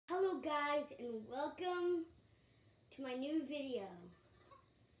guys, and welcome to my new video.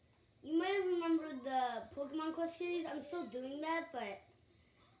 You might have remembered the Pokemon Quest series. I'm still doing that, but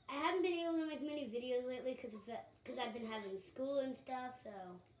I haven't been able to make many videos lately because I've been having school and stuff, so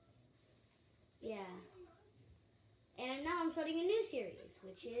yeah. And now I'm starting a new series,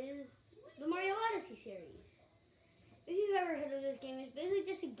 which is the Mario Odyssey series. If you've ever heard of this game, it's basically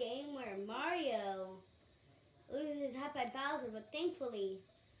just a game where Mario loses his hat by Bowser, but thankfully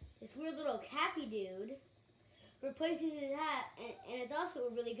this weird little cappy dude replaces his hat, and it's also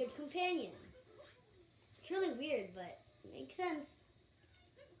a really good companion. It's really weird, but it makes sense.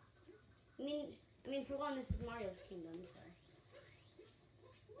 I mean, for one, this is Mario's Kingdom, so.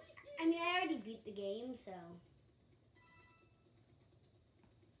 I mean, I already beat the game, so.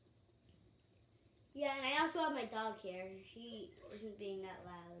 Yeah, and I also have my dog here. She isn't being that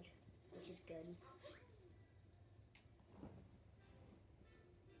loud, which is good.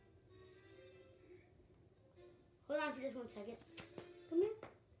 Hold on for just 1 second. Come here.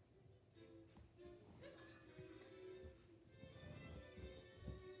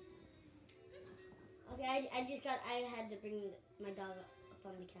 Okay, I had to bring my dog up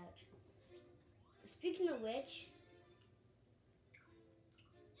on the couch. Speaking of which,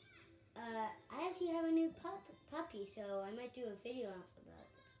 I actually have a new puppy, so I might do a video about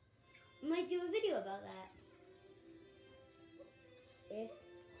it. I might do a video about that. If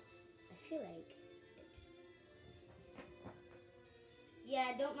I feel like it.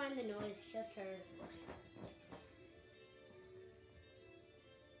 Yeah, don't mind the noise, just her.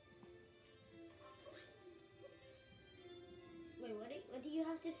 Wait, what do you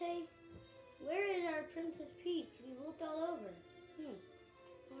have to say? Where is our Princess Peach? We've looked all over.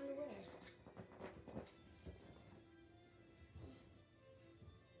 I wonder where.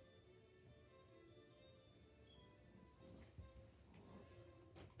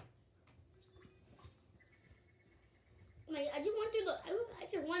 I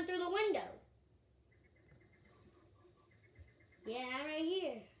just went through the window. Yeah, I'm right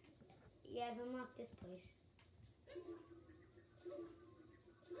here. Yeah, I've unlocked this place.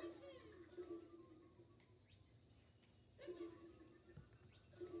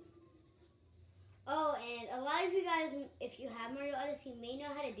 Oh, and a lot of you guys, if you have Mario Odyssey, may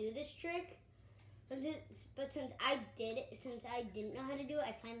know how to do this trick. But since I didn't know how to do it,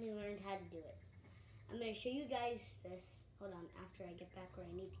 I finally learned how to do it. I'm going to show you guys this. Hold on, after I get back where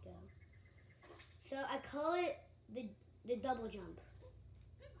I need to go. So I call it the double jump.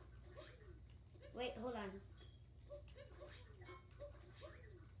 Wait, hold on.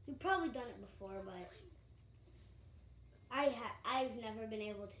 You've probably done it before, but I've never been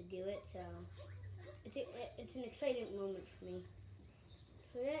able to do it, so it's an exciting moment for me.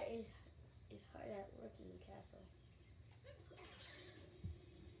 Toadette is hard at work in the castle.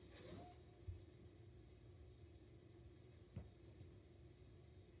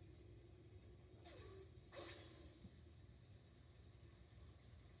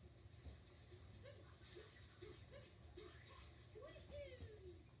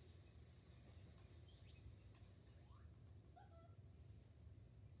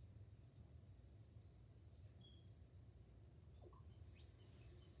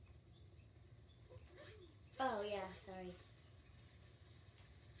 Oh yeah, sorry.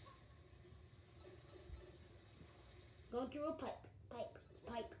 Going through a pipe.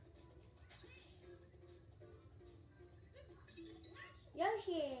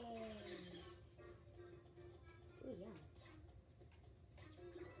 Yoshi! Ooh, yeah.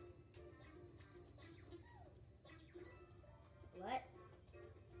 What?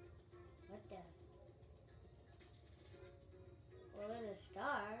 What the? Well, there's a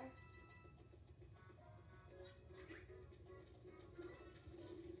star.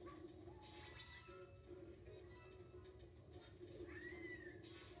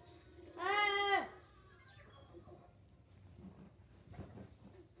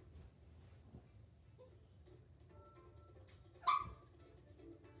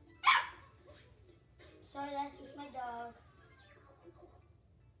 Sorry, that's just my dog.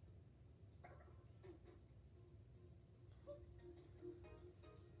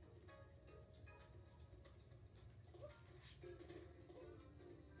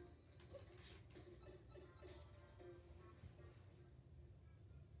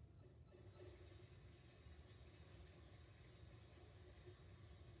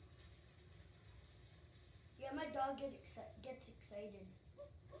 Yeah, my dog gets excited.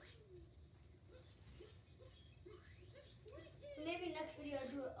 So maybe next video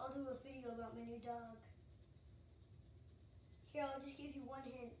I'll do a video about my new dog. Here, I'll just give you one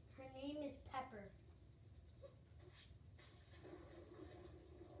hint. Her name is Pepper.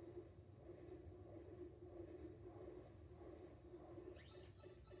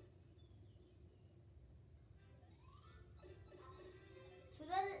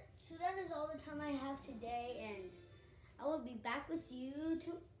 is all the time I have today, and I will be back with you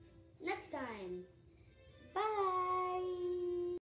next time. Bye!